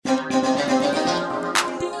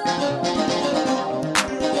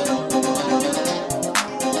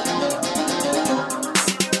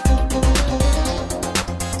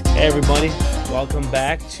Welcome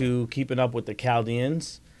back to Keeping Up with the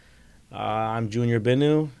Chaldeans. I'm Junior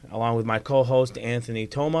Binu, along with my co-host Anthony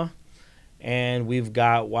Toma. And we've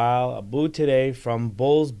got Wael Aboud today from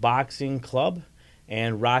Bulls Boxing Club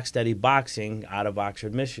and Rocksteady Boxing out of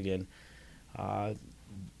Oxford, Michigan.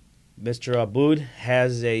 Mr. Aboud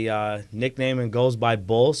has a nickname and goes by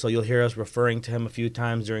Bull, so you'll hear us referring to him a few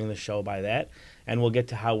times during the show by that. And we'll get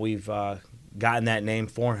to how we've gotten that name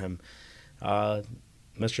for him.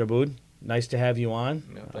 Mr. Aboud, nice to have you on.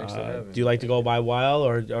 Yeah, thanks for having me. Do you like to go by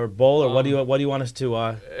Wael or Bull, or what do you want us to?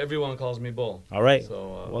 Everyone calls me Bull. All right.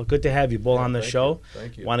 So, well, good to have you, Bull, on the show.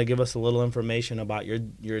 Thank you. Want to give us a little information about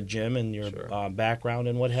your gym and your background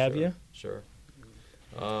and what have you? Sure.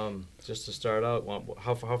 Just to start out,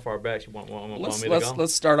 how far back you want me to go?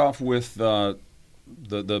 Let's start off with the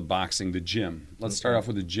boxing, the gym. Let's start off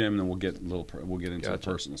with the gym, and then we'll get into the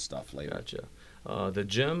personal stuff later. Gotcha. The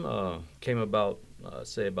gym came about,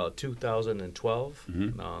 say, about 2012.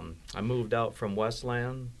 Mm-hmm. I moved out from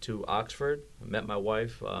Westland to Oxford. I met my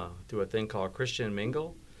wife through a thing called Christian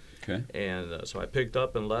Mingle. Okay. And so I picked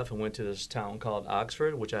up and left and went to this town called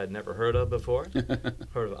Oxford, which I had never heard of before.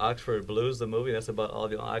 Heard of Oxford Blues, the movie. That's about all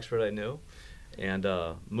the Oxford I knew. And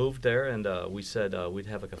moved there, and we said we'd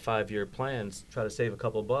have like a 5-year plan, try to save a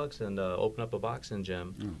couple bucks, and open up a boxing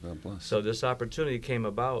gym. Oh, God bless. So this opportunity came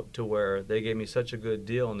about to where they gave me such a good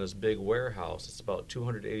deal in this big warehouse. It's about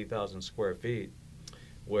 280,000 square feet.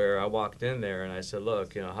 Where I walked in there and I said,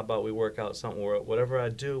 look, how about we work out something where whatever I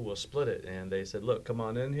do, we'll split it. And they said, look, come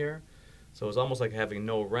on in here. So it was almost like having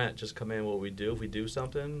no rent. Just come in what we do. If we do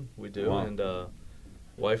something, we do. Wow. And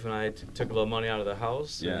wife and I took a little money out of the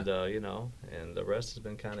house. Yeah. And, and the rest has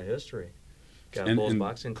been kind of history. Got a And Bulls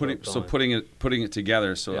Boxing Club putting it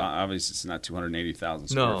together. So Yeah. obviously it's not 280,000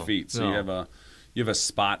 square feet. So you have a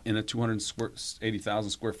spot in a 280,000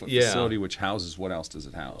 square foot facility, which houses, what else does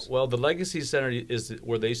it house? Well, the Legacy Center is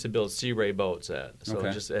where they used to build Sea Ray boats at. So Okay.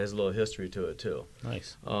 it just has a little history to it, too.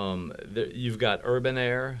 Nice. You've got Urban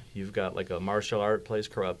Air. You've got like a martial art place,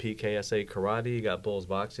 PKSA Karate. You got Bulls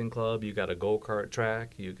Boxing Club. You got a go-kart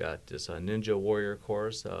track. You got this Ninja Warrior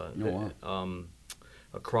course.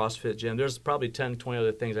 A CrossFit gym. There's probably 10, 20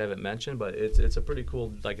 other things I haven't mentioned, but it's a pretty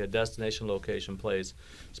cool, like a destination location place,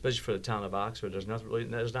 especially for the town of Oxford.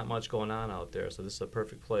 There's not much going on out there, so this is a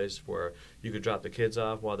perfect place where you could drop the kids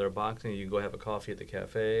off while they're boxing. You can go have a coffee at the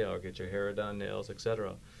cafe or get your hair done, nails,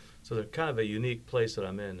 etc. So they're kind of a unique place that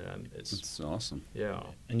I'm in. It's awesome. Yeah.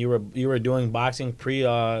 And you were doing boxing pre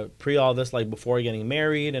all this, like before getting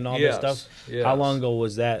married and all this stuff. Yes. How long ago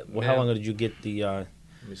was that? Man. How long ago did you get the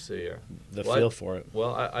Let me see here. feel for it?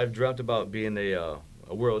 Well, I've dreamt about being a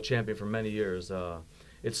world champion for many years.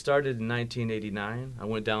 It started in 1989. I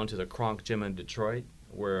went down to the Kronk Gym in Detroit,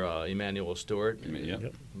 where Emmanuel Stewart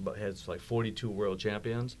has like 42 world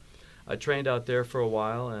champions. I trained out there for a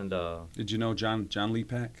while, and Did you know John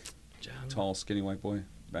Lepak? Tall, skinny white boy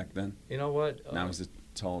back then. You know what? Now he's a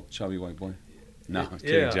tall, chubby white boy. No,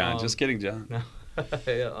 kidding, John. Just kidding, John. No.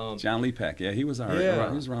 John Lepak. Yeah, he was he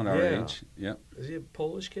was around our age. Yep. Is he a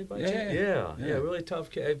Polish kid by Yeah, chance? Yeah, really tough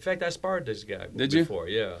kid. In fact, I sparred this guy before.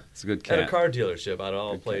 Yeah. It's a good cat. At a car dealership out of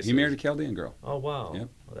all Good places. cat. He married a Chaldean girl. Oh wow. Yep.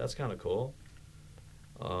 Well, that's kind of cool.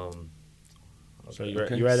 So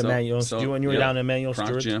you're at Emmanuel. When you were down at Emmanuel Kronk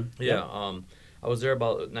Stewart? Gym. Yeah. I was there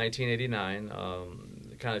about 1989,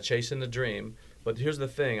 kind of chasing the dream. But here's the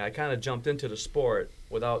thing: I kind of jumped into the sport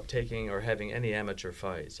without taking or having any amateur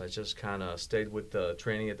fights. I just kind of stayed with the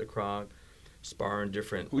training at the Kronk, sparring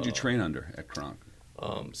different. Who'd you train under at Kronk?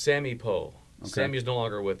 Sammy Poe. Okay. Sammy's no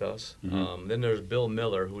longer with us. Mm-hmm. Then there's Bill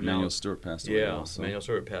Miller, who Emmanuel Stewart passed away. Yeah, also. Emmanuel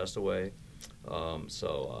Stewart passed away.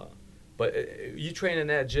 But you train in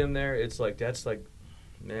that gym there, it's like that's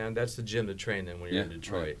the gym to train in when you're in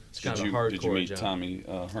Detroit. Right. It's kind of a hardcore Did you meet gym. Tommy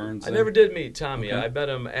Hearns? I never did meet Tommy. Okay. I met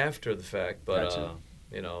him after the fact, but Gotcha.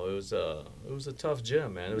 it was a tough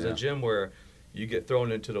gym, man. It was a gym where you get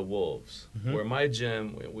thrown into the wolves. Mm-hmm. Where my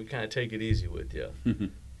gym, we kind of take it easy with you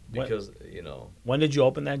because When did you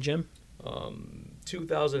open that gym?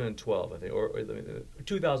 2012, I think, or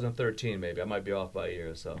 2013 maybe. I might be off by a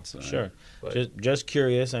year or so. Sure. But, Just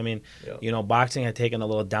curious. I mean, yeah. Boxing had taken a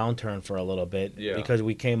little downturn for a little bit because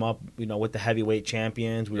we came up, with the heavyweight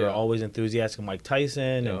champions. We were always enthusiastic, Mike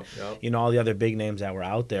Tyson, and all the other big names that were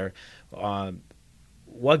out there.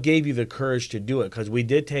 What gave you the courage to do it? Because we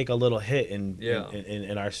did take a little hit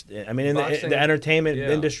in our. I mean, in the entertainment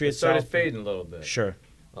industry itself. It started fading a little bit. Sure.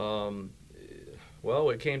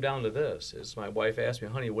 Well, it came down to this. My wife asked me,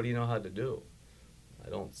 honey, what do you know how to do?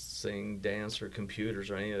 I don't sing, dance, or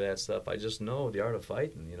computers or any of that stuff. I just know the art of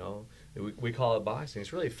fighting, We call it boxing.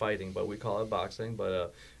 It's really fighting, but we call it boxing.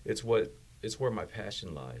 But it's what it's where my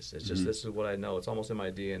passion lies. It's just this is what I know. It's almost in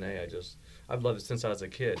my DNA. I've loved it since I was a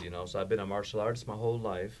kid, So I've been a martial artist my whole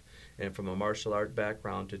life, and from a martial art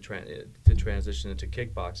background to transition into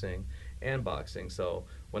kickboxing and boxing. So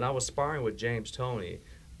when I was sparring with James Toney,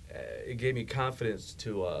 it gave me confidence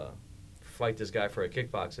to fight this guy for a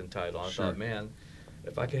kickboxing title. I thought, man,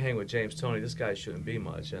 if I can hang with James Toney, this guy shouldn't be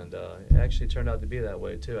much. And it actually turned out to be that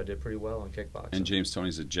way, too. I did pretty well in kickboxing. And James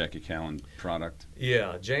Toney's a Jackie Callan product?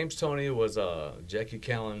 Yeah, James Toney was Jackie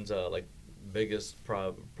Callan's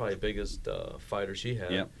probably biggest fighter she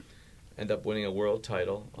had. Yep. Ended up winning a world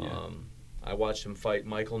title. Yeah. I watched him fight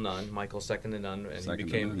Michael Nunn, second to none,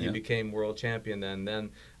 and he became world champion then. Then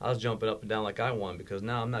I was jumping up and down like I won, because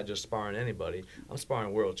now I'm not just sparring anybody. I'm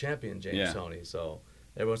sparring world champion James Toney. So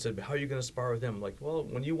everyone said, how are you going to spar with him? I'm like, well,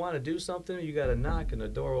 when you want to do something, you got to knock, and the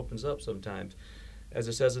door opens up sometimes. As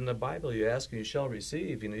it says in the Bible, you ask and you shall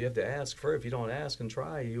receive. You have to ask first. If you don't ask and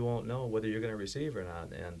try, you won't know whether you're going to receive or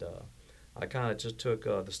not. And I kind of just took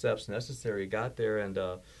the steps necessary, got there, and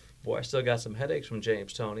boy, I still got some headaches from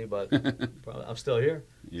James Toney, but I'm still here.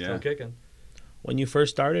 Yeah. Still kicking. When you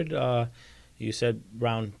first started, you said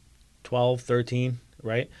around 12, 13,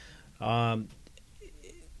 right?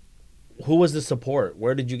 Who was the support?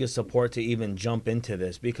 Where did you get support to even jump into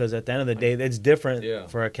this? Because at the end of the day, it's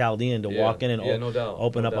different for a Chaldean to walk in and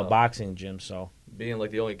open up a boxing gym. So being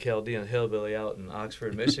like the only Chaldean hillbilly out in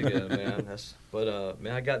Oxford, Michigan, man.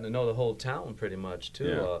 Man, I got to know the whole town pretty much too.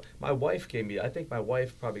 Yeah. My wife I think my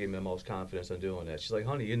wife probably gave me the most confidence in doing that. She's like,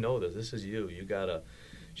 honey, you know this. This is you. You gotta.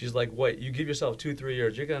 She's like, wait, you give yourself 2-3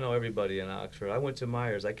 years, you're gonna know everybody in Oxford. I went to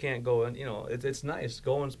Myers. I can't go, and it's nice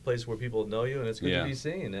going to a place where people know you, and it's good to be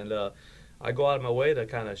seen. And I go out of my way to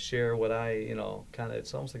kind of share what I,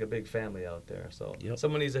 it's almost like a big family out there. So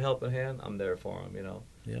someone needs a helping hand, I'm there for them,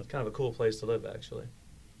 It's kind of a cool place to live, actually.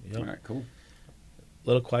 Yep. All right, cool.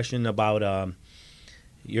 Little question about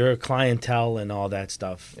your clientele and all that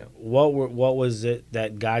stuff. Yep. What was it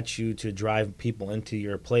that got you to drive people into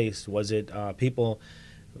your place? Was it people,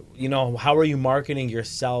 how are you marketing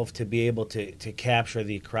yourself to be able to capture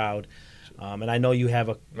the crowd? And I know you have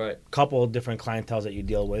a couple of different clienteles that you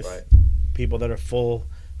deal with. Right. People that are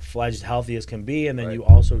full-fledged, healthy as can be, and then you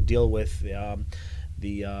also deal with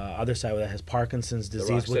the other side that has Parkinson's disease.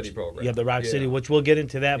 The Rock City program. Yeah, the Rock City, which we'll get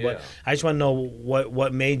into that. But I just want to know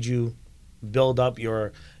what made you build up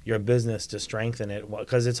your business to strengthen it,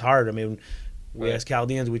 because it's hard. I mean, we as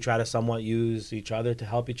Chaldeans, we try to somewhat use each other to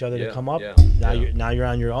help each other to come up. Now you're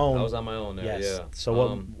on your own. I was on my own there. Yes.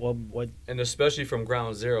 So what? And especially from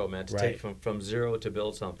ground zero, man, to take from zero to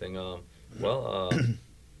build something.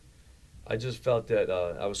 I just felt that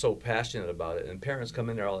I was so passionate about it, and parents come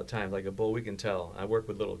in there all the time like, "Bull, we can tell." I work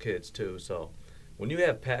with little kids too, so when you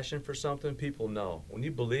have passion for something, people know. When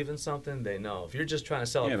you believe in something, they know. If you're just trying to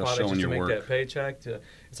sell a product just to make that paycheck,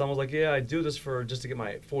 it's almost like, I do this just to get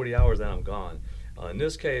my 40 hours, then I'm gone. In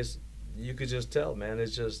this case, you could just tell, man. It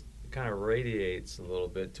just kind of radiates a little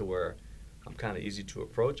bit to where I'm kind of easy to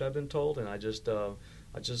approach, I've been told, and I just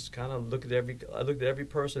kind of look at every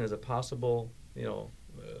person as a possible,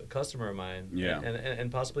 customer of mine,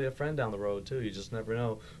 and possibly a friend down the road too. You just never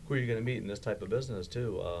know who you're going to meet in this type of business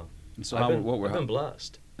too. So I've been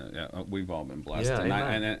blessed. We've all been blessed,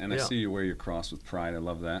 and I see you wear your cross with pride. I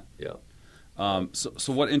love that. Yeah.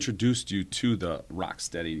 So what introduced you to the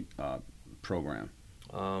Rocksteady program?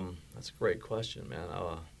 That's a great question, man.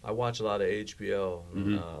 I watch a lot of HBO,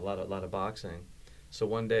 a lot of boxing. So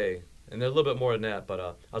one day, and there's a little bit more than that, but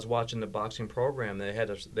I was watching the boxing program. They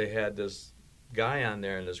had this guy on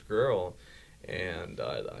there and this girl, and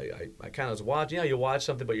I kind of was watching. You watch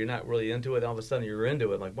something, but you're not really into it. All of a sudden, you're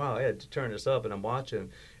into it. Like, wow, I had to turn this up, and I'm watching,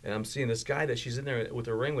 and I'm seeing this guy that she's in there with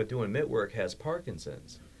the ring with doing mitt work has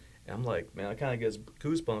Parkinson's. And I'm like, man, I kind of get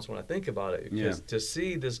goosebumps when I think about it, because to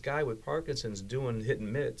see this guy with Parkinson's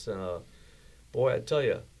hitting mitts, boy, I tell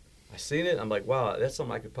you, I seen it. I'm like, wow, that's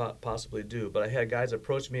something I could possibly do. But I had guys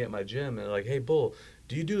approach me at my gym and they're like, hey, Bull,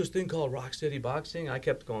 do you do this thing called Rocksteady Boxing? I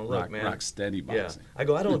kept going, look, man. Rocksteady Boxing. Yeah. I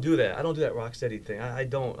go, I don't do that. I don't do that Rocksteady thing. I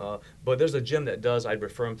don't. But there's a gym that does. I'd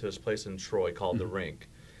refer him to this place in Troy called The Rink,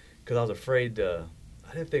 because I was afraid to.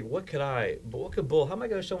 I didn't think, what could Bull, how am I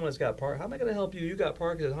going to show someone that's got Parkinson's? How am I going to help you? You got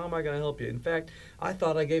Parkinson's. How am I going to help you? In fact, I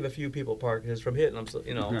thought I gave a few people Parkinson's from hitting them,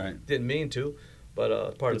 didn't mean to,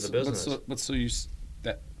 but part of the business.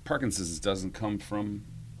 That Parkinson's doesn't come from...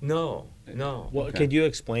 No. Well, could you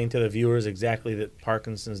explain to the viewers exactly the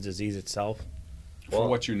Parkinson's disease itself? For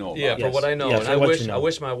what you know about. Yeah, for what I know. And I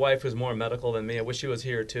wish my wife was more medical than me. I wish she was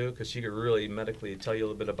here too, because she could really medically tell you a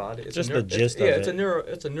little bit about it. It's just the gist of it.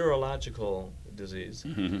 It's a neurological disease.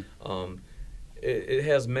 Mm-hmm. It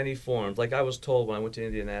has many forms. Like I was told when I went to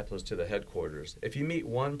Indianapolis to the headquarters, if you meet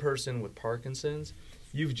one person with Parkinson's,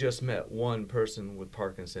 you've just met one person with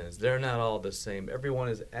Parkinson's. They're not all the same. Everyone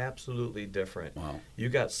is absolutely different. Wow. You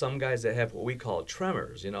got some guys that have what we call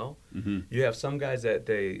tremors, you know? Mm-hmm. You have some guys that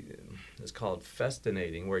it's called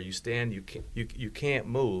festinating, where you stand, you can't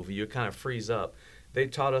move, you kind of freeze up. They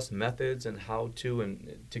taught us methods and how to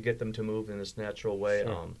get them to move in this natural way.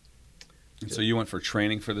 Sure. So you went for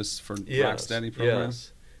training for Rocksteady program?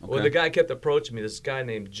 Yes. Okay. Well, the guy kept approaching me, this guy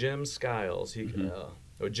named Jim Skiles.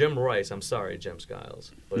 Or Jim Rice. I'm sorry, Jim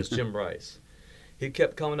Skiles, but it's Jim Rice. He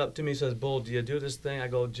kept coming up to me, says, "Bull, do you do this thing?" I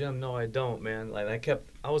go, "Jim, no, I don't, man." Like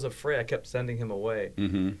I was afraid. I kept sending him away.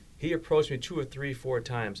 Mm-hmm. He approached me 2 or 3, 4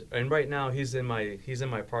 times, and right now he's in my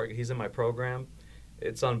program.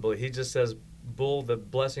 It's unbelievable. He just says, "Bull, the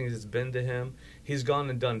blessing has been to him." He's gone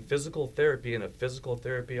and done physical therapy in a physical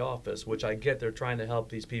therapy office, which I get. They're trying to help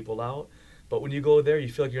these people out. But when you go there, you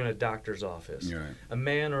feel like you're in a doctor's office. Right. A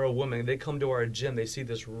man or a woman, they come to our gym, they see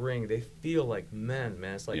this ring, they feel like men,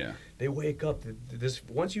 man. It's like they wake up.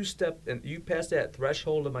 Once you step and you pass that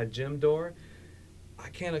threshold of my gym door, I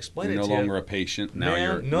can't explain it to you. You're no longer a patient. Now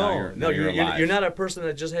you're alive. You're not a person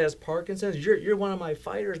that just has Parkinson's. You're one of my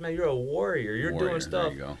fighters, man. You're a warrior. You're doing stuff.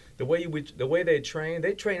 There you go. The way they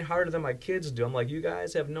train harder than my kids do. I'm like, you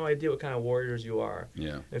guys have no idea what kind of warriors you are.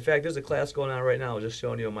 Yeah. In fact, there's a class going on right now. I was just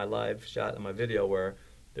showing you my live shot on my video where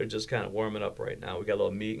they're just kind of warming up right now. We got a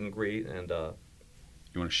little meet and greet, and you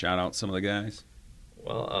want to shout out some of the guys?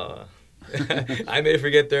 Well, I may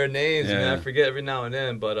forget their names, man. I forget every now and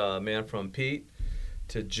then, but man, from Pete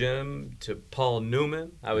to Jim to Paul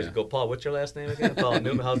Newman. I always go, "Paul, what's your last name again?" Paul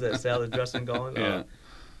Newman. How's that salad dressing going? Yeah.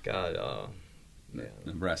 God, man.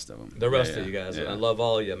 The rest of them. The rest of you guys. I love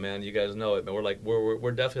all of you, man. You guys know it, man.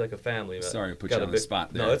 We're definitely like a family. Sorry to put you on the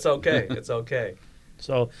spot there. No, it's okay. It's okay.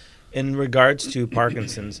 So, in regards to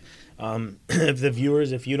Parkinson's,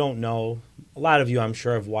 if you don't know, a lot of you, I'm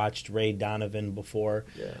sure, have watched Ray Donovan before.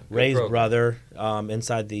 Yeah, Ray's brother,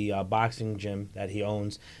 inside the boxing gym that he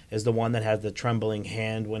owns, is the one that has the trembling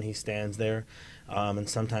hand when he stands there, and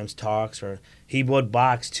sometimes talks. Or he would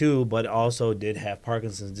box too, but also did have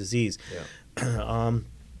Parkinson's disease. Yeah.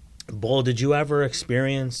 Bull, did you ever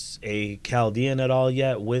experience a Chaldean at all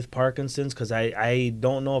yet with Parkinson's? Because I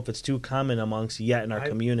don't know if it's too common amongst yet in our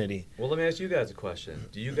community. Well, let me ask you guys a question.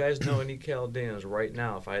 Do you guys know any Chaldeans right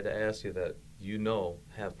now, if I had to ask you that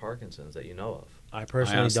have Parkinson's that you know of? I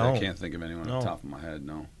personally don't. I can't think of anyone off the top of my head,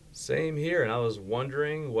 no. Same here, and I was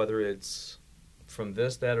wondering whether it's from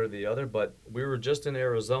this, that, or the other, but we were just in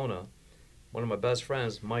Arizona. One of my best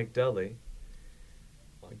friends, Mike Deli,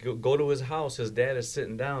 go to his house. His dad is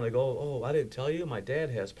sitting down. They go, "Oh, I didn't tell you. My dad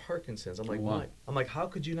has Parkinson's." I'm like, "What?" I'm like, "How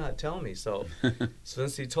could you not tell me?" So,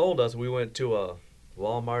 since he told us, we went to a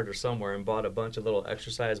Walmart or somewhere and bought a bunch of little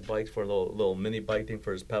exercise bikes for a little mini bike thing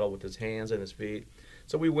for his pedal with his hands and his feet.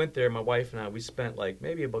 So we went there. My wife and I. We spent like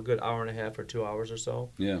maybe about a good hour and a half or 2 hours or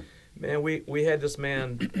so. Yeah. Man, we had this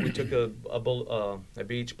man. We took a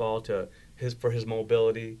beach ball for his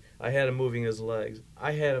mobility. I had him moving his legs.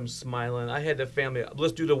 I had him smiling. I had the family.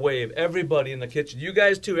 Let's do the wave. Everybody in the kitchen. You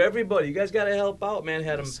guys too. Everybody. You guys got to help out, man.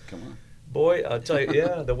 Had him. Come on. Boy, I'll tell you.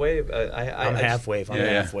 Yeah, the wave. I'm half wave. I'm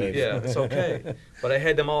half wave. Yeah, it's okay. But I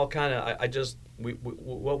had them all kind of.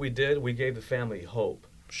 What we did. We gave the family hope.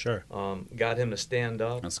 Sure. Got him to stand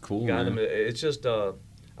up. That's cool. Got him. It's just.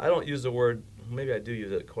 I don't use the word. Maybe I do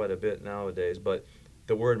use it quite a bit nowadays, but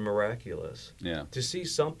the word miraculous. Yeah. To see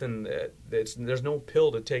something there's no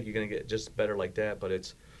pill to take. You're gonna get just better like that, but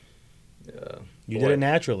it's. You did it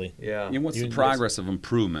naturally. Yeah. And what's the progress of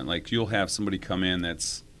improvement? Like you'll have somebody come in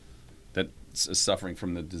that's suffering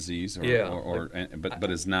from the disease, but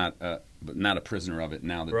is not a prisoner of it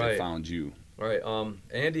now that they found you. Right.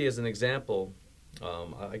 Andy is an example.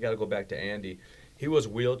 I got to go back to Andy. He was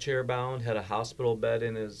wheelchair bound, had a hospital bed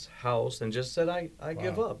in his house, and just said, "I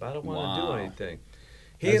give up. I don't want to do anything."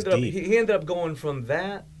 He ended up going from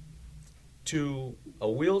that to a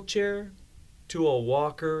wheelchair to a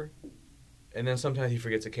walker, and then sometimes he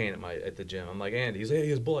forgets a cane at the gym. I'm like, "Andy," he's like,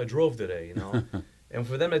 "Hey, Bull, I drove today, you know." And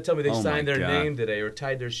for them to tell me they signed their name today or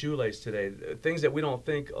tied their shoelace today, things that we don't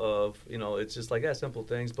think of, it's just like simple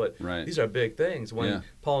things, but these are big things. When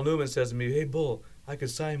Paul Newman says to me, "Hey, Bull, I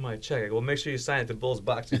could sign my check," I go, "Well, make sure you sign it to Bull's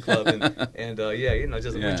Boxing Club," we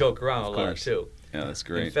joke around a lot too. Yeah, that's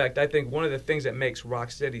great. In fact, I think one of the things that makes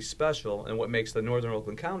Rocksteady special and what makes the Northern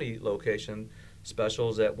Oakland County location special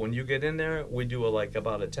is that when you get in there, we do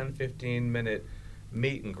about a 10-15 minute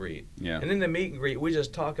meet and greet. Yeah. And in the meet and greet, we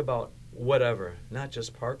just talk about whatever, not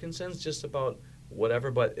just Parkinson's, just about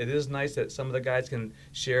whatever. But it is nice that some of the guys can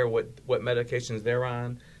share what medications they're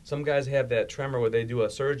on. Some guys have that tremor where they do a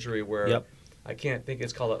surgery where I can't think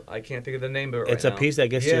of the name of it. It's a piece that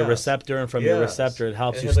gets to your receptor, and from your receptor, it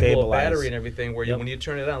helps you stabilize. It has a little battery and everything. Where when you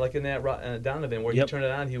turn it on, like in that Donovan, where you turn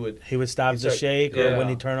it on, he would stop the shake, or when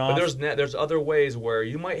you turn off. But there's other ways where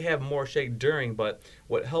you might have more shake during, but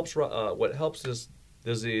what helps this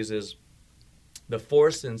disease is the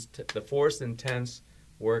force intense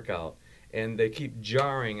workout. And they keep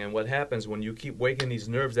jarring, and what happens when you keep waking these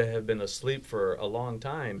nerves that have been asleep for a long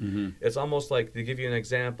time, it's almost like, to give you an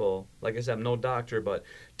example, like I said, I'm no doctor, but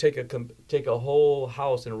take a whole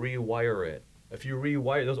house and rewire it. If you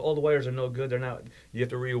rewire, all the wires are no good, you have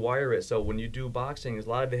to rewire it. So when you do boxing, a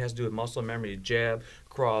lot of it has to do with muscle memory, jab,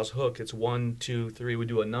 cross, hook, it's 1, 2, 3. We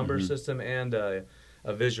do a number system and a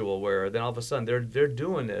visual, where then all of a sudden they're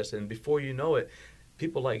doing this, and before you know it,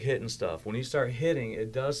 people like hitting stuff. When you start hitting,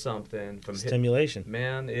 it does something from stimulation.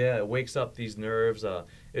 It wakes up these nerves.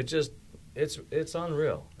 It's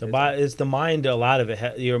unreal. It's the mind. A lot of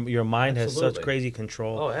it. Your mind has such crazy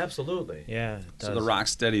control. Oh, absolutely. Yeah. So the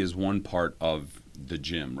Rocksteady is one part of the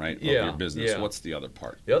gym, right? Of your business. What's the other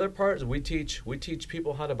part? The other part is we teach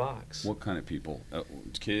people how to box. What kind of people?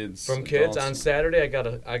 Kids? From kids. On Saturday, I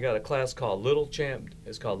got a class called Little Champ.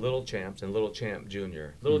 It's called Little Champs and Little Champ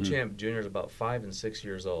Junior. Little Champ Junior is about 5 and 6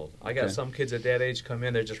 years old. I got some kids at that age come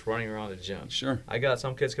in, they're just running around the gym. Sure. I got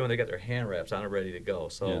some kids come in, they got their hand wraps on and ready to go.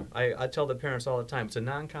 So I tell the parents all the time, it's a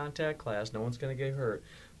non-contact class. No one's going to get hurt,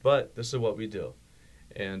 but this is what we do.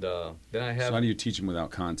 And then I have. So how do you teach them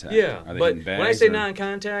without contact? Yeah, Are they but hitting bags, when I say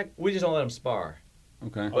non-contact, we just don't let them spar.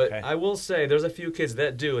 Okay. But I will say, there's a few kids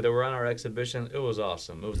that were on our exhibition. It was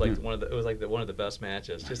awesome. It was like one of the best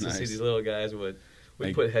matches. Just to see these little guys would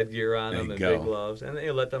put headgear on them and big gloves, and then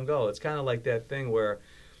you let them go. It's kind of like that thing where,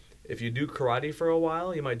 if you do karate for a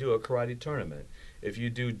while, you might do a karate tournament. If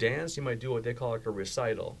you do dance, you might do what they call like a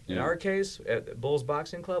recital. In our case, at Bulls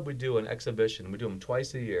Boxing Club, we do an exhibition. We do them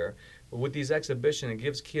twice a year. With these exhibitions, it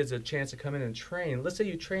gives kids a chance to come in and train. Let's say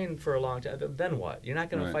you train for a long time, then what? You're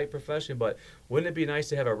not going to fight professionally, but wouldn't it be nice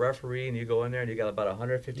to have a referee and you go in there and you got about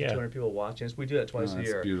 150, 200 people watching? So we do that twice a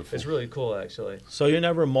year. Beautiful. It's really cool, actually. So you're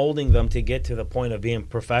never molding them to get to the point of being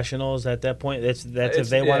professionals at that point? That's if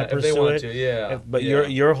they want to pursue it? But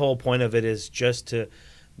your whole point of it is just to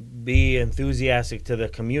be enthusiastic to the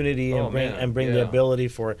community and bring the ability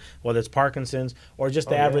for, whether it's Parkinson's or just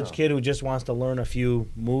the average kid who just wants to learn a few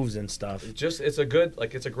moves and stuff. It's a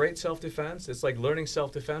great self-defense. It's like learning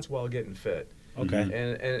self-defense while getting fit.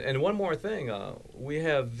 Okay. And one more thing, we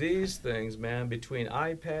have these things, man, between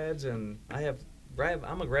iPads and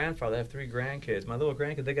I'm a grandfather. I have 3 grandkids. My little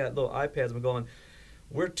grandkids, they got little iPads. I'm going,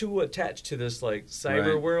 we're too attached to this like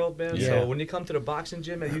cyber world, man. Yeah. So when you come to the boxing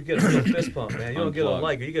gym, man, you get a real fist pump, man. You don't get a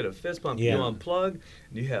like, you get a fist pump. You unplug, and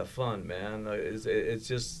you have fun, man. It's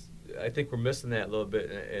just, I think we're missing that a little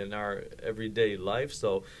bit in our everyday life.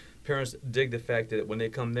 So parents dig the fact that when they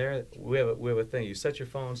come there, we have a thing. You set your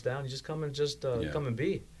phones down. You just come and come and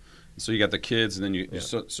be. So you got the kids, and then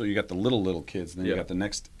so you got the little kids, and then you got the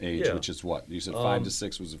next age, which is what? You said 5 to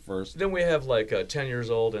 6 was the first. Then we have like 10 years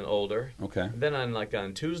old and older. Okay. Then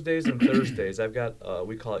on Tuesdays and Thursdays, I've got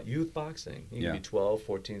we call it youth boxing. You can be 12,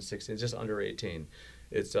 14, 16, just under 18.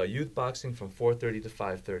 It's youth boxing from 4:30 to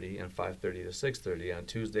 5:30 and 5:30 to 6:30 on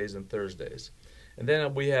Tuesdays and Thursdays. And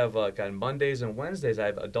then we have on Mondays and Wednesdays, I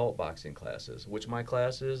have adult boxing classes, which my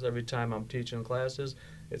classes, every time I'm teaching classes,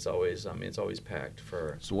 it's always packed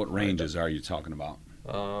for. So what ranges are you talking about?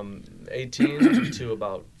 18 to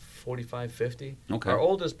about 45, 50. Okay. Our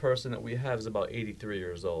oldest person that we have is about 83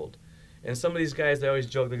 years old. And some of these guys, they always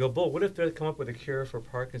joke, they go, Bull, what if they come up with a cure for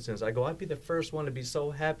Parkinson's? I go, I'd be the first one to be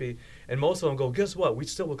so happy. And most of them go, guess what? We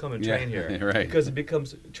still will come and train here. Right. Because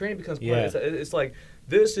training becomes part of it. It's like,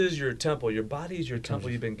 this is your temple. Your body is your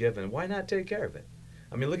temple you've been given. Why not take care of it?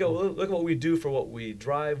 I mean, look at what we do for what we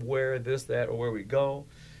drive, where, this, that, or where we go.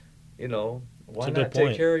 You know, why not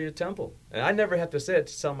take care of your temple? And I never have to say it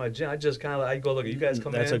to some of my gym. I just kind of I go, look, you guys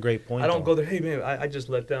come in. That's a great point. I don't go there, hey man, I just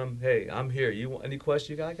let them, hey, I'm here. You want any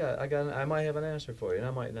question you got? I might have an answer for you, and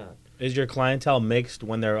I might not. Is your clientele mixed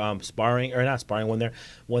when they're sparring or not sparring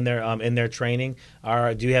when they're in their training?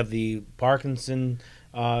 Do you have the Parkinson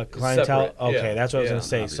clientele? Separate. Okay, that's what I was going to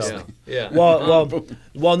say. So,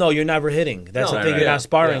 Well, no, you're never hitting. That's the thing. You're not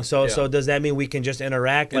sparring. Yeah. So does that mean we can just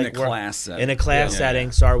interact in a class setting? In a class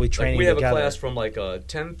setting. So are we training together? We have a class from like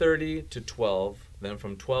 10:30 to 12. Then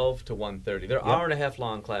from 12 to 1:30. They're hour-and-a-half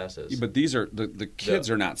long classes. Yeah, but these are the kids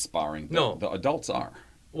are not sparring. No, the adults are.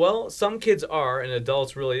 Well, some kids are, and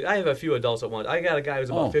adults really. I have a few adults at once. I got a guy who's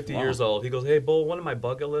about 50 years old. He goes, "Hey, Bull, one of my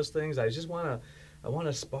bucket list things. I just want to I want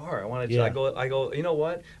to spar. I want to. Yeah. I go. You know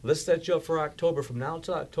what? Let's set you up for October. From now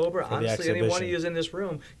till October, honestly, any one of you in this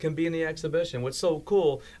room can be in the exhibition. What's so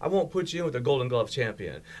cool? I won't put you in with the Golden Glove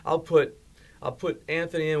champion. I'll put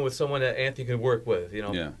Anthony in with someone that Anthony can work with. You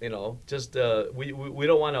know. Yeah. You know. Just we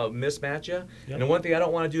don't want to mismatch you. Yep. And the one thing I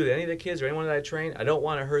don't want to do to any of the kids or anyone that I train, I don't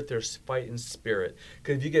want to hurt their fighting spirit.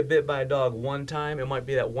 Because if you get bit by a dog one time, it might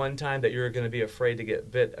be that one time that you're going to be afraid to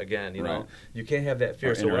get bit again. You know. You can't have that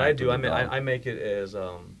fear. So what I do, I make it as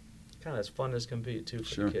kind of as fun as can be too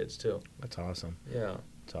for the kids too. That's awesome. Yeah.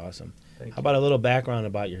 That's awesome. How about a little background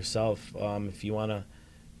about yourself? If you want to.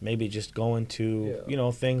 Maybe just go into,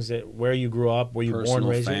 things that where you grew up, where you were born,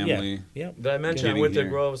 raised. Family. Yeah. Did I mention I went to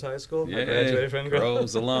Groves High School? Yeah, I graduated from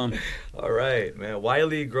Groves alum. All right, man.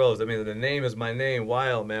 Wiley Groves. I mean, the name is my name.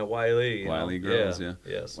 Weil, man. Wiley. Wiley Groves, yeah.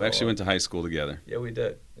 So, we actually went to high school together. Yeah, we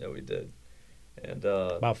did. And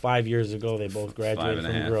about 5 years ago, they both graduated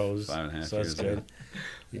from Groves. 5.5 so that's good.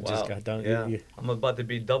 You just got done. Yeah. I'm about to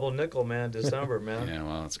be double nickel, man, December, man. Yeah,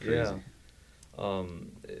 well, that's crazy. Yeah.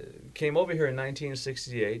 Came over here in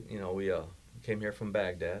 1968. We came here from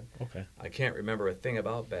Baghdad. Okay. I can't remember a thing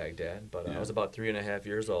about Baghdad, but I was about 3.5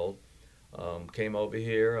 years old. Came over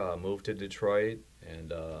here, moved to Detroit,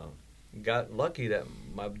 and got lucky that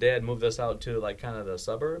my dad moved us out to like kind of the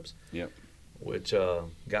suburbs. Yep. Which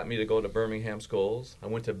got me to go to Birmingham schools. I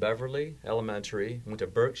went to Beverly Elementary, went to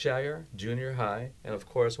Berkshire Junior High, and of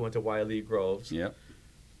course went to Wiley Groves. Yep.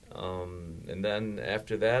 And then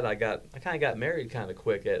after that, I kind of got married kind of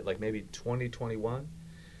quick at like maybe 2021.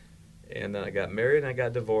 And then I got married and I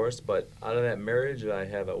got divorced. But out of that marriage, I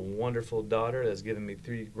have a wonderful daughter that's given me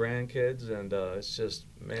 3 grandkids. And it's just,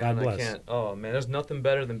 man, I can't. Oh, man, there's nothing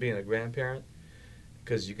better than being a grandparent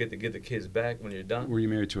because you get to give the kids back when you're done. Were you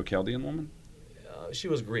married to a Chaldean woman? She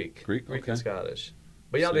was Greek. Greek and Scottish.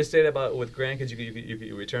 But they say that about with grandkids,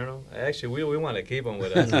 you return them. Actually, we want to keep them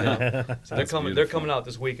with us. So they're coming out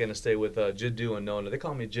this weekend to stay with Jiddu and Nona. They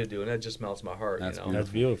call me Jiddu, and that just melts my heart. That's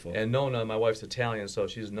beautiful. And Nona, my wife's Italian, so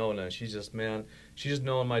she's Nona. She's just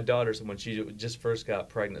known my daughters when she just first got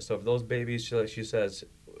pregnant. So for those babies, she says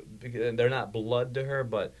they're not blood to her,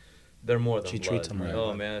 but they're more than blood. She treats them right.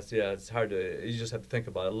 Oh man, it's hard to. You just have to think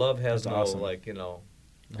about it. Love has no awesome.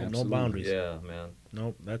 No boundaries. Yeah, man.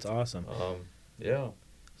 Nope, that's awesome. Yeah.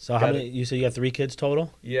 So how many? You said you have 3 kids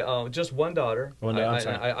total? Yeah, just one daughter.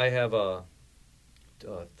 I have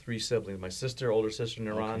 3 siblings. My sister, older sister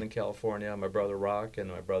Naran in California, my brother Rock, and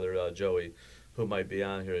my brother Joey, who might be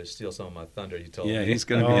on here to steal some of my thunder. You told me. Yeah, he's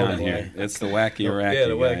going to be on here. It's the Wacky Iraqi. Yeah,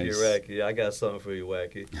 the Wacky Iraqi. Yeah, I got something for you,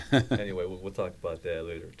 Wacky. Anyway, we'll talk about that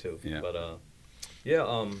later too. Yeah. But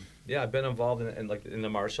I've been involved in the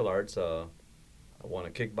martial arts. I won a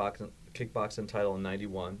kickboxing title in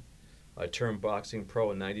 '91. I turned boxing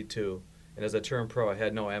pro in '92, and as I turned pro, I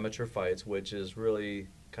had no amateur fights, which is really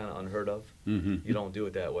kind of unheard of. Mm-hmm. You don't do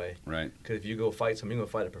it that way, right? Because if you go fight someone, you go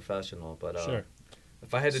fight a professional. But sure.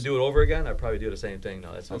 If I had to do it over again, I'd probably do the same thing.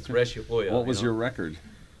 No, it's Reshifuya. What was your record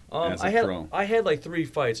as a pro? I had like 3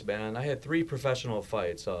 fights, man. I had 3 professional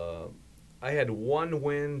fights. I had 1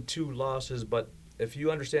 win, 2 losses, but if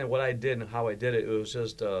you understand what I did and how I did it, it was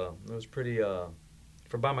just it was pretty.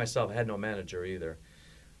 For by myself, I had no manager either.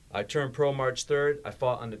 I turned pro March 3rd. I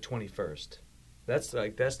fought on the 21st. That's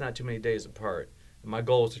not too many days apart. And my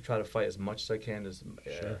goal is to try to fight as much as I can.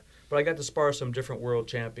 Sure. But I got to spar some different world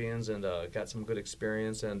champions and got some good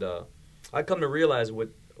experience. And I come to realize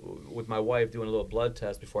with my wife doing a little blood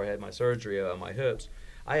test before I had my surgery on my hips,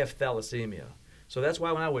 I have thalassemia. So that's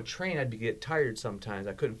why when I would train, I'd get tired sometimes.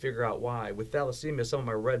 I couldn't figure out why. With thalassemia, some of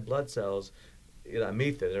my red blood cells,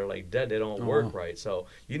 they're like dead. They don't work right. So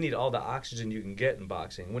you need all the oxygen you can get in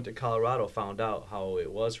boxing. Went to Colorado, found out how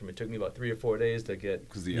it was for me. It took me about 3 or 4 days to get.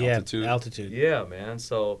 Because the altitude. Altitude. Yeah, man.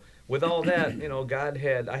 So with all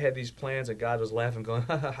that, I had these plans, and God was laughing, going,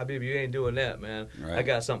 "Habib, you ain't doing that, man. Right. I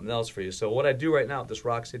got something else for you." So what I do right now with this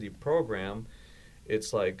Rock City program,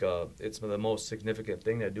 it's like it's the most significant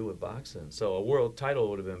thing that I do with boxing. So a world title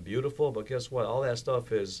would have been beautiful, but guess what? All that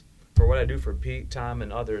stuff is. For what I do for Pete, Tom,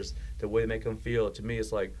 and others, the way they make them feel, to me,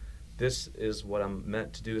 it's like, this is what I'm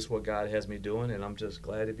meant to do. This is what God has me doing, and I'm just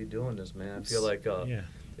glad to be doing this, man. I feel like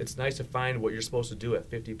it's nice to find what you're supposed to do at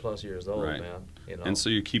 50-plus years old, right. man. And so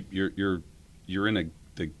you keep you're in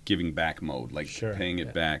the giving back mode, like paying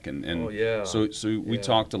it back, and so we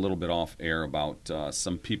talked a little bit off air about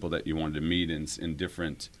some people that you wanted to meet in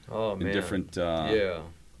different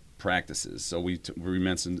practices. So we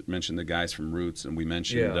mentioned the guys from Roots, and we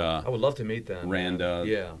mentioned I would love to meet them.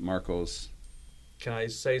 Randa, Marcos. Can I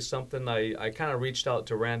say something? I kind of reached out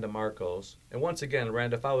to Randa Marcos, and once again,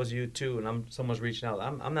 Randa, if I was you too, and someone's reaching out,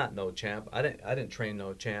 I'm not no champ. I didn't train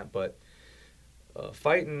no champ, but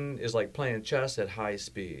fighting is like playing chess at high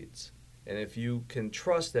speeds. And if you can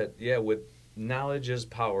trust that, yeah, with knowledge is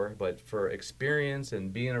power, but for experience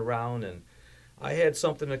and being around, and I had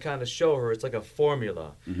something to kind of show her. It's like a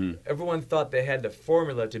formula. Mm-hmm. Everyone thought they had the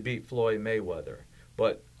formula to beat Floyd Mayweather.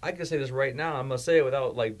 But I can say this right now. I'm going to say it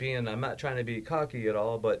without like being, I'm not trying to be cocky at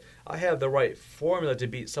all, but I have the right formula to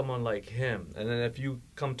beat someone like him. And then if you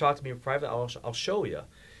come talk to me in private, I'll show you.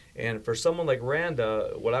 And for someone like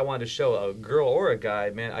Randa, what I wanted to show, a girl or a guy,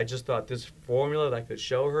 man, I just thought this formula that I could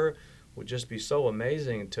show her would just be so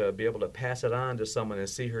amazing to be able to pass it on to someone and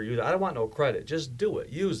see her use it. I don't want no credit. Just do it.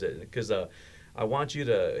 Use it. Because I want you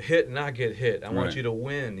to hit and not get hit. I want you to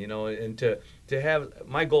win, you know, and to have,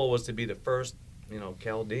 my goal was to be the first, you know,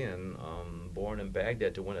 Chaldean born in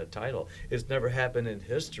Baghdad to win a title. It's never happened in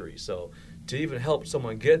history. So to even help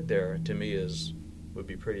someone get there, to me, would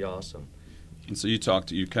be pretty awesome. And so you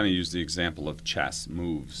kind of used the example of chess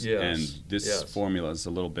moves. Yes. And this formula is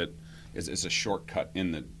a little bit, is a shortcut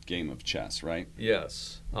in the game of chess, right?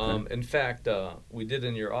 Yes. Okay. In fact, we did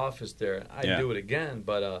in your office there. I'd do it again,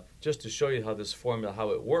 but just to show you how this formula,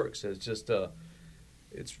 how it works, it's just,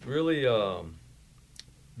 it's really,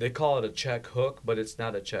 they call it a check hook, but it's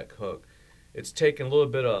not a check hook. It's taking a little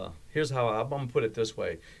bit of, here's how I'm going to put it this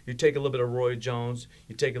way. You take a little bit of Roy Jones,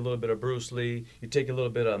 you take a little bit of Bruce Lee, you take a little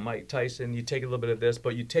bit of Mike Tyson, you take a little bit of this,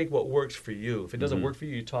 but you take what works for you. If it doesn't work for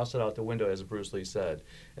you, you toss it out the window, as Bruce Lee said.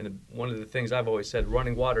 And one of the things I've always said,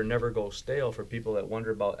 running water never goes stale for people that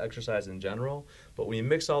wonder about exercise in general. But when you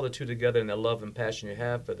mix all the two together and the love and passion you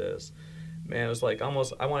have for this, man, it was like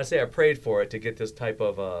almost, I want to say I prayed for it to get this type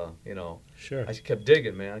of, you know. Sure. I kept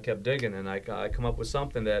digging, man. I kept digging, and I come up with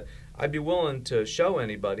something that I'd be willing to show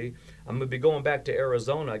anybody. I'm going to be going back to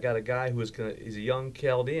Arizona. I got a guy he's a young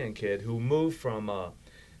Chaldean kid who moved from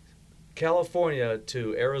California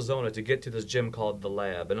to Arizona to get to this gym called The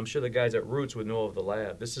Lab. And I'm sure the guys at Roots would know of The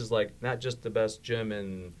Lab. This is like not just the best gym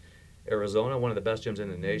in Arizona, one of the best gyms in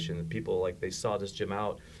the nation. People, like, they saw this gym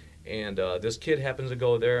out. And this kid happens to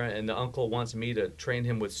go there, and the uncle wants me to train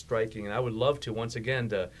him with striking. And I would love to, once again,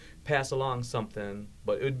 to pass along something.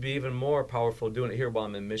 But it would be even more powerful doing it here while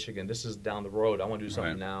I'm in Michigan. This is down the road. I want to do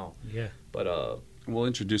something now. Yeah. But we'll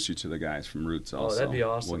introduce you to the guys from Roots also. Oh, that'd be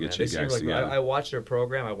awesome. We'll get man. you guys together. I watch their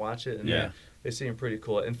program. I watch it, and they seem pretty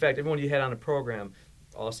cool. In fact, everyone you had on the program,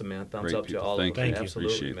 awesome, man. Thumbs up to all of them. Thank you.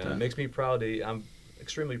 Absolutely, Appreciate man. that. It makes me proud. I'm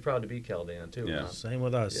extremely proud to be Chaldean too. Yeah. Man. Same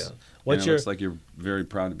with us. Yeah. It looks like you're very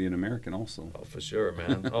proud to be an American also. Oh, for sure,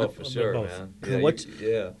 man. Oh, for sure, man.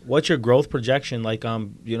 Yeah, what's your growth projection like?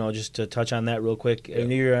 You know, just to touch on that real quick. Yeah.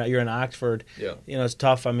 You're in Oxford. Yeah. You know, it's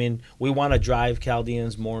tough. I mean, we want to drive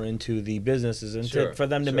Chaldeans more into the businesses and for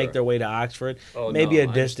them to make their way to Oxford. Maybe a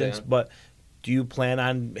distance, but do you plan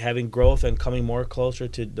on having growth and coming more closer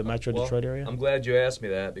to the Metro Detroit area? I'm glad you asked me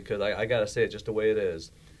that, because I got to say it just the way it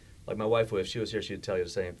is. Like my wife would, if she was here, she'd tell you the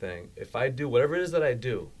same thing. If I do whatever it is that I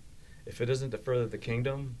do, if it isn't to further the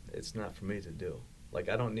kingdom, it's not for me to do. Like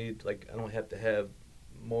I don't have to have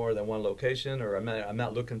more than one location, or I'm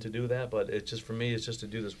not looking to do that. But it's just, for me, it's just to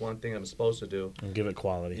do this one thing I'm supposed to do and give it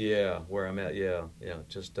quality. Yeah, where I'm at. Yeah,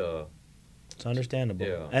 just. It's understandable.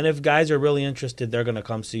 Yeah. And if guys are really interested, they're going to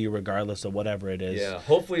come see you regardless of whatever it is. Yeah.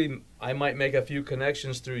 Hopefully, I might make a few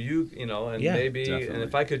connections through you, you know, and maybe, definitely. And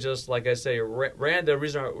if I could just, like I say, Randa, the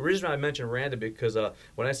reason I mentioned Randa, because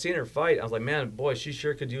when I seen her fight, I was like, man, boy, she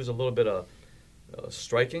sure could use a little bit of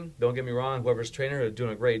striking. Don't get me wrong, whoever's training her is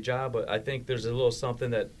doing a great job, but I think there's a little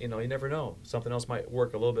something that, you know, you never know. Something else might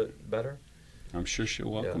work a little bit better. I'm sure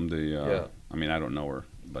she'll welcome I mean, I don't know her,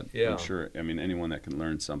 but I'm sure, I mean, anyone that can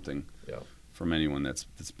learn something. Yeah. From anyone that's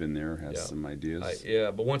been there has some ideas.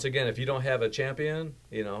 But once again, if you don't have a champion,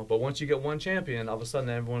 you know, but once you get one champion, all of a sudden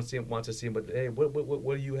everyone wants to see him. But hey, what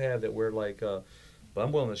do you have that we're like? But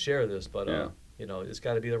I'm willing to share this. But you know, it's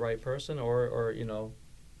got to be the right person, or you know,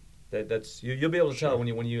 that's you'll be able to tell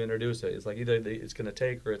when you introduce it. It's like either it's going to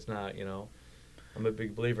take or it's not. You know, I'm a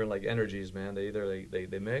big believer in like energies, man. They either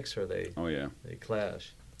they mix or they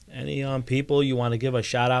clash. Any people you want to give a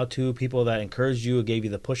shout out to, people that encouraged you, gave you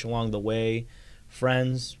the push along the way,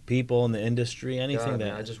 friends, people in the industry, anything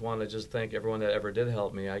man, I just want to thank everyone that ever did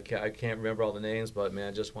help me. I can't remember all the names, but man,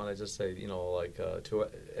 I just want to say, you know, like to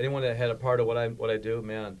anyone that had a part of what I do,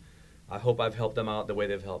 man, I hope I've helped them out the way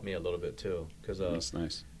they've helped me a little bit too. Because that's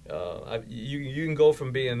nice. You can go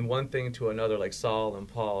from being one thing to another, like Saul and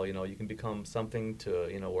Paul. You know, you can become something to,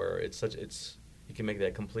 you know, where you can make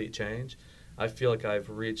that complete change. I feel like I've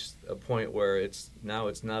reached a point where it's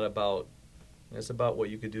not about, it's about what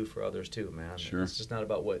you could do for others too, man. Sure. It's just not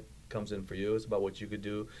about what comes in for you. It's about what you could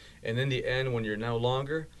do. And in the end, when you're no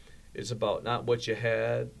longer, it's about not what you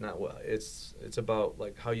had, not what it's about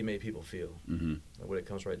like how you made people feel. Mm-hmm. When it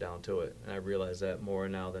comes right down to it, and I realize that more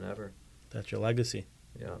now than ever. That's your legacy.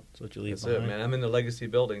 Yeah, that's what you leave that's behind. it, man. I'm in the legacy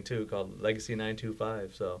building too, called Legacy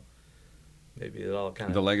 925. So maybe it all kind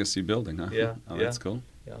of the legacy building, huh? Yeah, that's cool.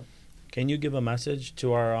 Yeah. Can you give a message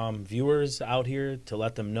to our viewers out here to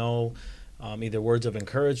let them know either words of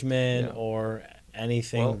encouragement or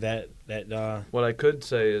anything that what I could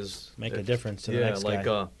say is make a difference to the next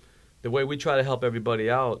guy? The way we try to help everybody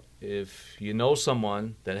out, if you know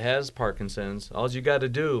someone that has Parkinson's, all you got to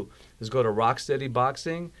do is go to Rocksteady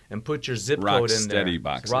Boxing and put your zip code in there.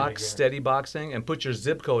 Rocksteady Boxing and put your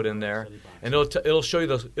zip code in there, and it'll show you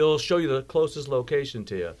the closest location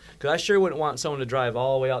to you. Because I sure wouldn't want someone to drive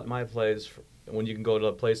all the way out to my place when you can go to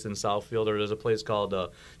a place in Southfield, or there's a place called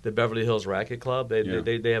the Beverly Hills Racket Club.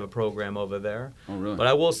 They have a program over there. Oh, really? But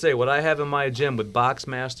I will say, what I have in my gym with Box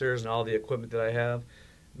Masters and all the equipment that I have,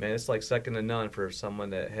 man, it's like second to none for someone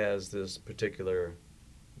that has this particular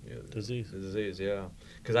disease. Yeah,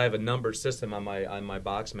 because I have a numbered system on my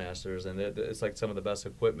Box Masters, and it's like some of the best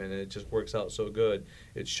equipment, and it just works out so good.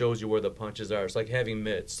 It shows you where the punches are. It's like having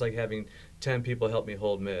mitts. It's like having 10 people help me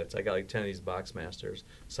hold mitts. I got like 10 of these Box Masters.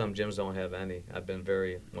 Some gyms don't have any. I've been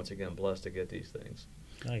very, once again, blessed to get these things.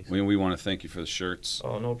 Nice. We want to thank you for the shirts.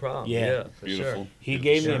 Oh, no problem. Yeah, for beautiful. Sure. He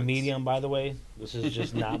gave me a medium, by the way. This is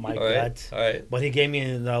just not my gut. All right. But he gave me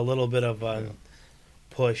a little bit of a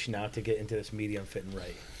push now to get into this medium fitting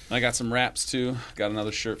right. I got some wraps too. Got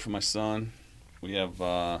another shirt for my son. We have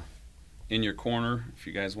In Your Corner. If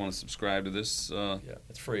you guys want to subscribe to this,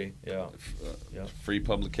 it's free. Yeah, free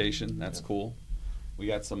publication. That's cool. We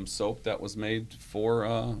got some soap that was made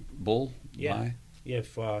for Bull. Yeah.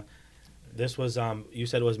 If this was you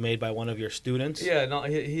said it was made by one of your students. Yeah, no,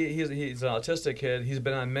 he's an autistic kid. He's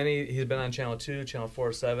been on Channel 2, Channel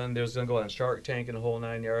 4-7. There's gonna go on Shark Tank and the whole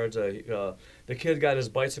 9 yards. The kid got his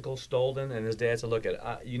bicycle stolen, and his dad said, "Look,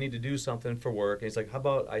 you need to do something for work." And he's like, "How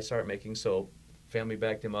about I start making soap?" Family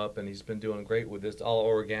backed him up, and he's been doing great with this. All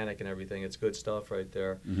organic and everything. It's good stuff right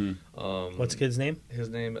there. Mm-hmm. What's the kid's name? His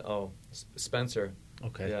name, Spencer.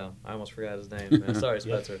 Okay. Yeah, I almost forgot his name. Sorry,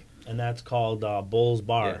 Spencer. And that's called Bull's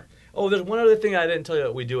Bar. Yeah. Oh, there's one other thing I didn't tell you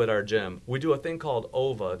that we do at our gym. We do a thing called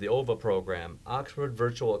OVA, the OVA program, Oxford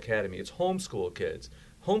Virtual Academy. It's homeschool kids.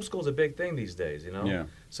 Homeschool's a big thing these days, you know? Yeah.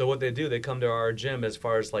 So what they do, they come to our gym as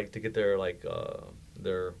far as like to get their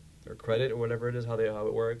their credit or whatever it is, how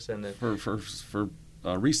it works, and then for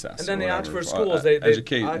recess. And then the Oxford schools,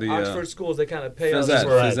 Oxford schools, they kind of pay us for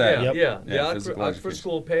the Oxford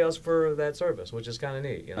school pay us for that service, which is kind of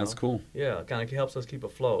neat. You know? That's cool. Yeah, kind of helps us keep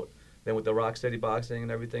afloat. Then with the Rocksteady Boxing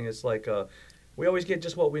and everything, it's like we always get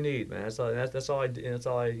just what we need, man. That's all I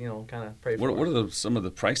kind of pray for. What are some of the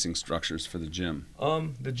pricing structures for the gym?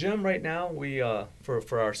 The gym right now, we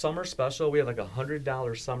for our summer special, we have like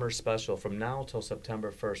 $100 summer special from now until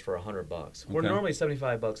September 1st for $100. We're normally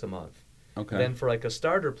 $75 a month. Okay. Then for like a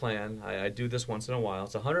starter plan, I do this once in a while.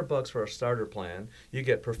 It's $100 for a starter plan. You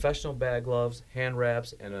get professional bag gloves, hand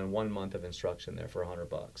wraps, and then 1 month of instruction there for $100.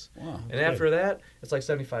 Wow. And after that, it's like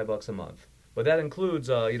 $75 a month. But that includes,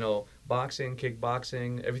 boxing,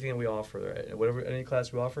 kickboxing, everything that we offer. Whatever any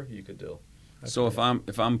class we offer, you could do. So if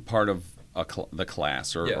I'm part of the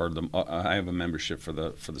class or I have a membership for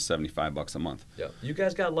the $75 a month. Yeah, you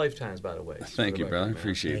guys got lifetimes, by the way. Thank you, brother.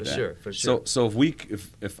 Appreciate that. For sure. So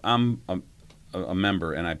if I'm a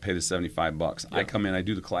member and I pay the $75, I come in, I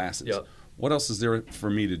do the classes. Yep. What else is there for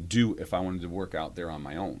me to do if I wanted to work out there on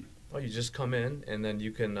my own? Well, you just come in, and then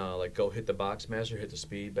you can go hit the Box Master, hit the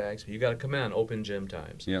speed bags. You got to come in on open gym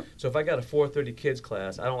times. Yep. So if I got a 4:30 kids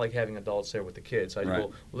class, I don't like having adults there with the kids. So I go,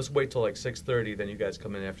 well, let's wait till like 6:30. Then you guys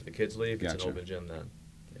come in after the kids leave. It's an open gym then.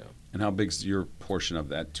 Yeah. And how big's your portion of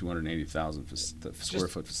that 280,000 square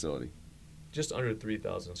foot facility? Just under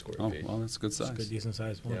 3,000 square feet. Oh, well, that's a good size. That's a good, decent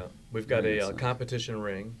size one. Yeah. We've got a competition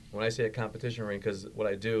ring. When I say a competition ring, because what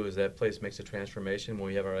I do is that place makes a transformation when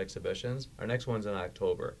we have our exhibitions. Our next one's in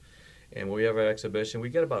October. And when we have our exhibition, we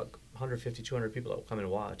get about 150, 200 people that will come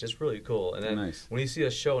and watch. It's really cool. And then when you see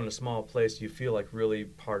a show in a small place, you feel like really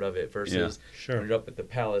part of it versus when you're up at the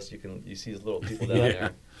Palace, you see these little people down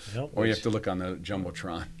there. Yep. Or you have to look on the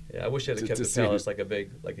Jumbotron. Yeah, I wish I'd have kept the Palace like a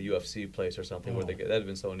UFC place or something where that'd have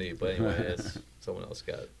been so neat. But anyway, someone else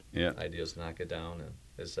got ideas to knock it down, and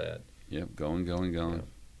it's sad. Yep, going. Yeah.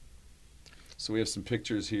 So we have some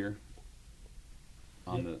pictures here.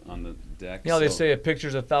 On the deck. They say a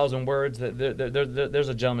picture's 1,000 words. There's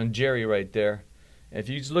a gentleman, Jerry, right there. If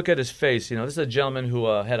you just look at his face, this is a gentleman who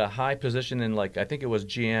had a high position in, I think it was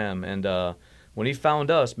GM, and when he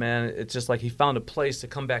found us, man, it's just like he found a place to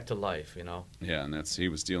come back to life, Yeah, and he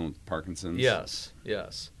was dealing with Parkinson's. Yes.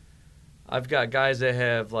 I've got guys that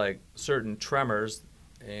have like certain tremors,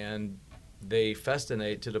 and they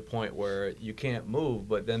festinate to the point where you can't move.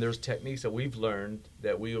 But then there's techniques that we've learned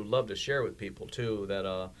that we would love to share with people too,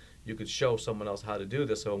 that you could show someone else how to do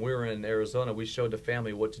this. So when we were in Arizona, we showed the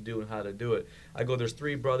family what to do and how to do it. I go, there's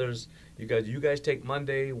 3 brothers. You guys take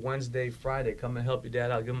Monday, Wednesday, Friday. Come and help your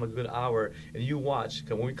dad out. Give him a good hour, and you watch.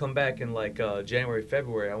 When we come back in like January,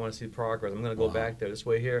 February, I want to see progress. I'm going to go back there this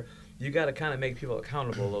way here. You got to kind of make people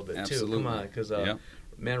accountable a little bit too. Come on, because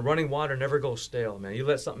man, running water never goes stale, man. You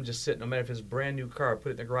let something just sit, no matter if it's a brand new car, put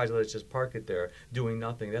it in the garage, let it just park it there, doing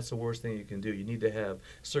nothing. That's the worst thing you can do. You need to have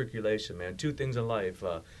circulation, man. 2 things in life.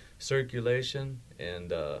 Circulation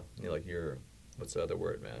and like what's the other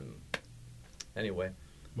word, man? Anyway,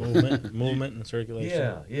 movement and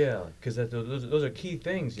circulation. Yeah, because those are key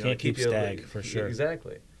things. Can't keep stag for sure.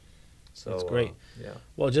 Exactly. So that's great. Yeah.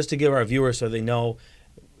 Well, just to give our viewers so they know,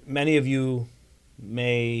 many of you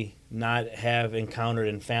may not have encountered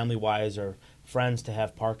in family-wise or friends to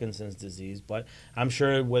have Parkinson's disease, but I'm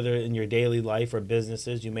sure whether in your daily life or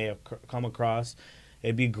businesses you may have come across.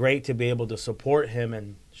 It'd be great to be able to support him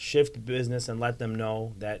and shift business and let them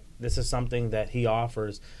know that this is something that he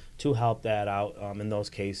offers to help that out in those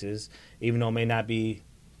cases. Even though it may not be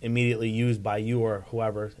immediately used by you or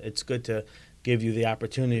whoever, it's good to give you the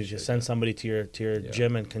opportunity to send somebody to your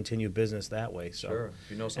gym and continue business that way. So, sure.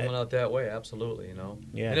 If you know someone out that way, absolutely,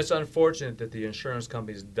 Yeah. And it's unfortunate that the insurance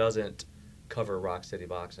companies doesn't cover Rock Steady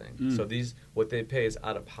Boxing. So what they pay is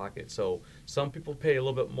out of pocket. So some people pay a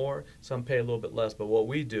little bit more, some pay a little bit less. But what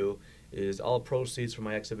we do is all proceeds from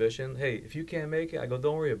my exhibition. Hey, if you can't make it, I go,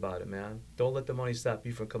 don't worry about it, man. Don't let the money stop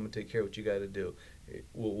you from coming to take care of what you got to do.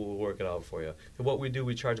 We'll work it out for you. So what we do,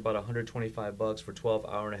 we charge about $125 for 12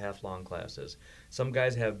 hour-and-a-half long classes. Some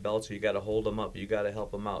guys have belts, so you got to hold them up. You got to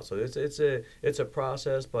help them out. So it's a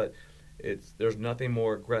process, but there's nothing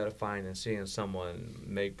more gratifying than seeing someone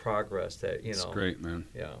make progress. It's great, man.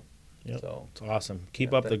 Yeah. Yep. So it's awesome.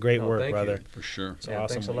 Keep up the great work, brother. You. For sure. It's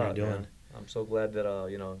awesome what you're doing. Man. I'm so glad that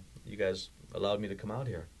you guys allowed me to come out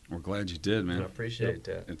here. We're glad you did, man. I appreciate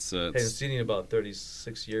that. It's seen you about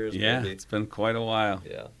 36 years. Yeah, maybe. It's been quite a while.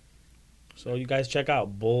 Yeah. So you guys check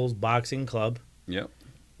out Bulls Boxing Club. Yep.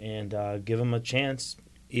 And give them a chance.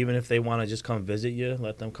 Even if they want to just come visit you,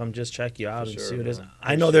 let them come just check you out and see what it is.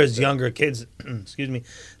 I know there's younger kids, excuse me,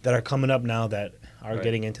 that are coming up now that are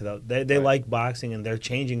getting into that. They like boxing, and they're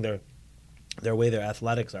changing their way their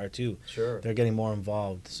athletics are too. Sure. They're getting more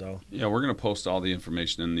involved. So yeah, we're going to post all the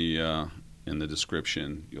information in the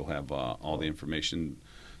description. You'll have all the information,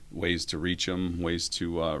 ways to reach them, ways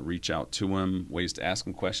to reach out to them, ways to ask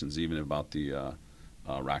them questions, even about the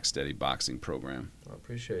Rock Steady Boxing program. I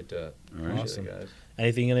appreciate that. All right. Awesome. Guys.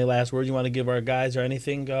 Any last words you want to give our guys or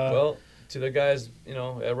anything? Well, to the guys,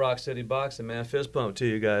 at Rock Steady Boxing, man, fist pump to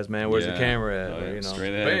you guys, man. Where's the camera at?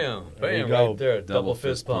 Straight ahead. Bam, right there. Double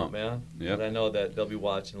fist pump, man. Yep. I know that they'll be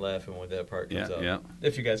watching, laughing when that part comes up. Yeah.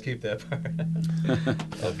 If you guys keep that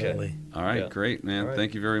part. Okay. All right, great, man. Right.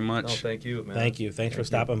 Thank you very much. No, thank you, man. Thank you. Thanks for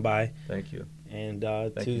stopping by. Thank you. And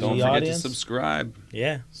Don't the forget audience, to subscribe.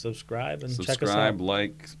 Yeah, subscribe and check us out.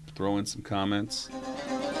 Like, throw in some comments.